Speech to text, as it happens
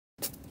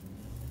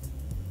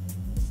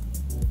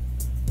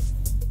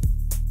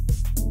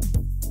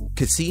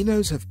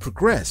Casinos have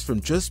progressed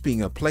from just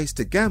being a place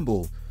to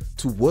gamble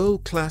to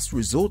world-class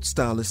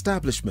resort-style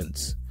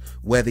establishments,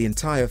 where the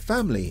entire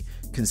family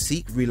can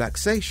seek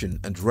relaxation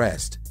and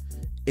rest.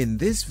 In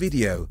this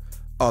video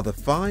are the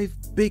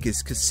 5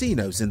 biggest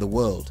casinos in the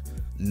world.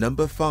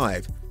 Number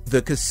 5.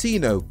 The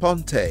Casino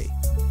Ponte.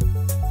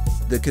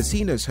 The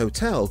casino's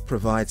hotel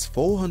provides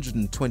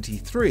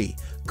 423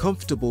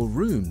 comfortable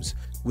rooms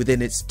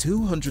within its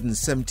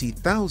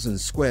 270,000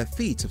 square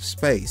feet of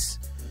space.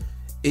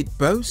 It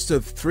boasts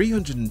of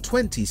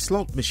 320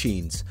 slot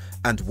machines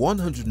and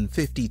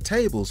 150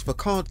 tables for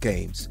card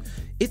games.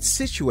 It's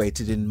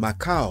situated in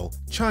Macau,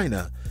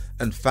 China,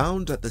 and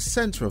found at the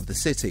center of the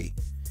city.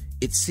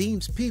 It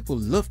seems people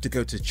love to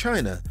go to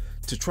China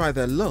to try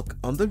their luck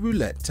on the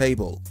roulette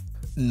table.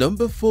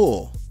 Number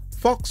 4.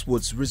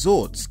 Foxwoods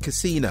Resorts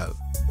Casino.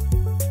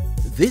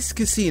 This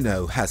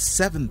casino has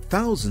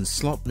 7,000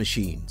 slot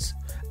machines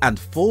and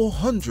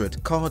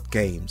 400 card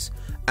games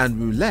and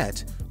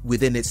roulette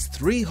within its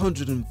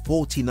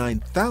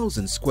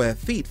 349,000 square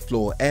feet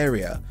floor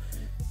area.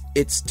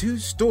 Its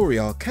 2-story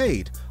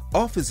arcade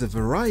offers a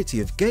variety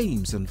of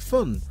games and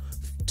fun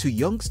to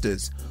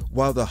youngsters,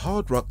 while the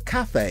Hard Rock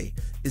Cafe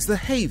is the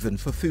haven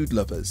for food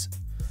lovers.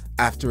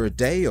 After a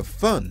day of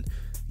fun,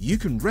 you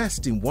can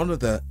rest in one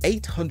of the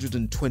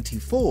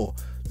 824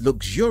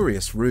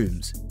 luxurious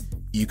rooms.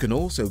 You can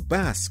also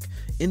bask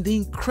in the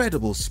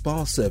incredible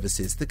spa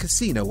services the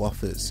casino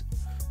offers.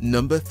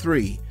 Number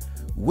 3.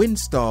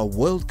 WinStar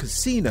World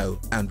Casino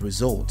and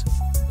Resort.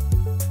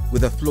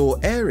 With a floor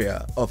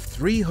area of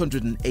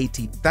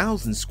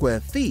 380,000 square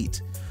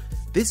feet,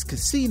 this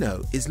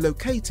casino is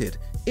located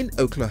in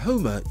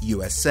Oklahoma,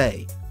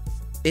 USA.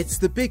 It's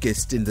the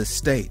biggest in the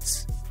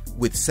States,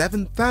 with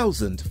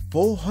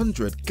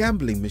 7,400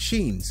 gambling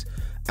machines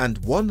and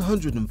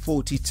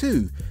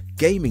 142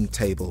 gaming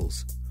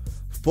tables,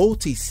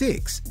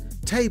 46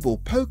 table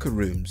poker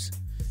rooms.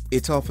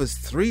 It offers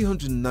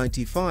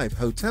 395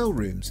 hotel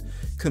rooms,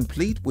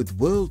 complete with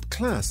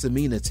world-class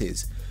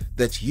amenities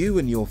that you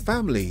and your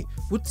family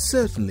would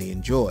certainly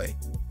enjoy.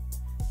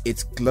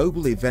 Its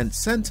global event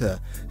center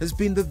has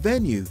been the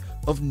venue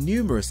of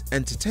numerous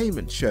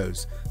entertainment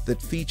shows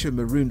that feature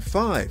Maroon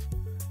 5,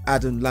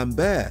 Adam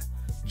Lambert,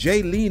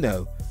 Jay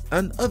Leno,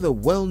 and other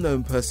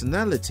well-known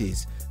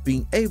personalities,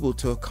 being able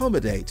to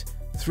accommodate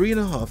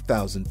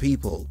 3,500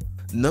 people.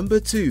 Number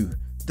 2.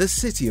 The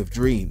City of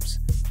Dreams.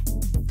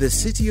 The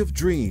City of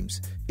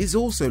Dreams is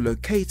also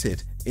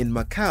located in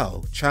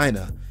Macau,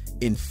 China.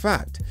 In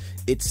fact,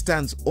 it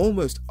stands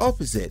almost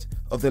opposite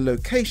of the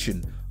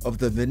location of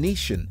the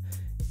Venetian.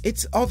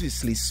 It's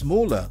obviously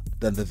smaller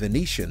than the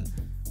Venetian,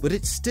 but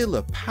it's still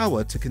a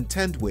power to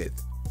contend with.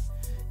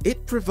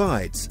 It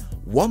provides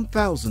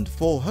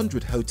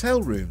 1,400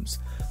 hotel rooms,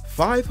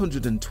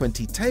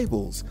 520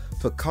 tables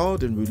for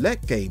card and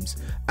roulette games,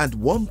 and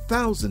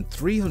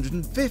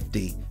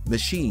 1,350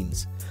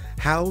 machines,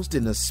 housed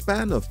in a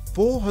span of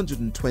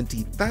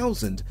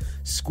 420,000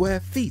 square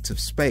feet of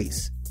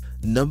space.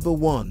 Number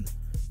 1.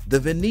 The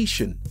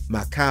Venetian,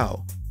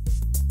 Macau.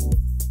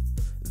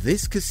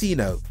 This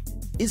casino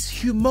is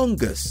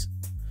humongous.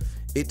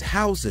 It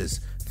houses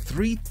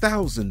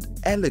 3,000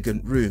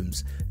 elegant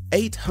rooms,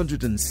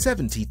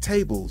 870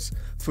 tables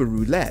for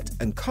roulette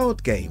and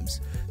card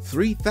games,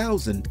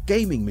 3,000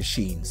 gaming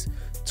machines,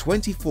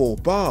 24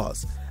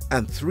 bars,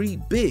 and 3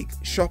 big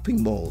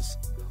shopping malls.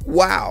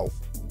 Wow!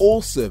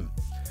 Awesome!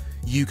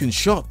 You can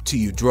shop till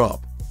you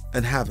drop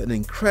and have an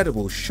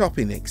incredible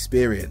shopping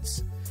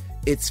experience.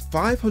 Its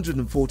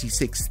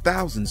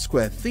 546,000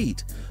 square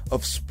feet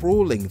of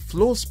sprawling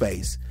floor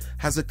space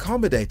has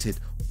accommodated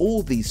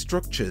all these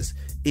structures,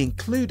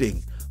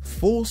 including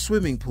 4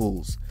 swimming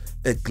pools,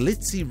 a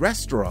glitzy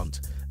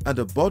restaurant, and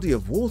a body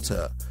of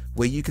water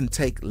where you can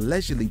take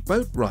leisurely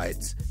boat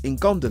rides in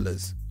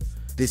gondolas.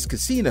 This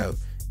casino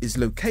is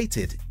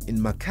located in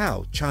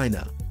Macau,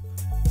 China.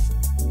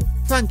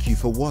 Thank you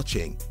for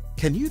watching.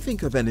 Can you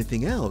think of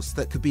anything else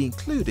that could be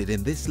included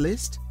in this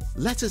list?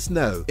 Let us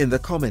know in the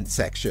comment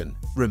section.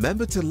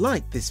 Remember to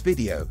like this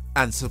video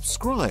and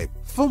subscribe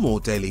for more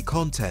daily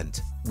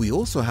content. We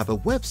also have a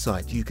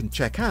website you can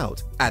check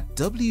out at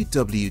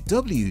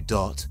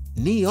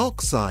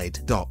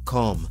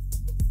www.neoxide.com.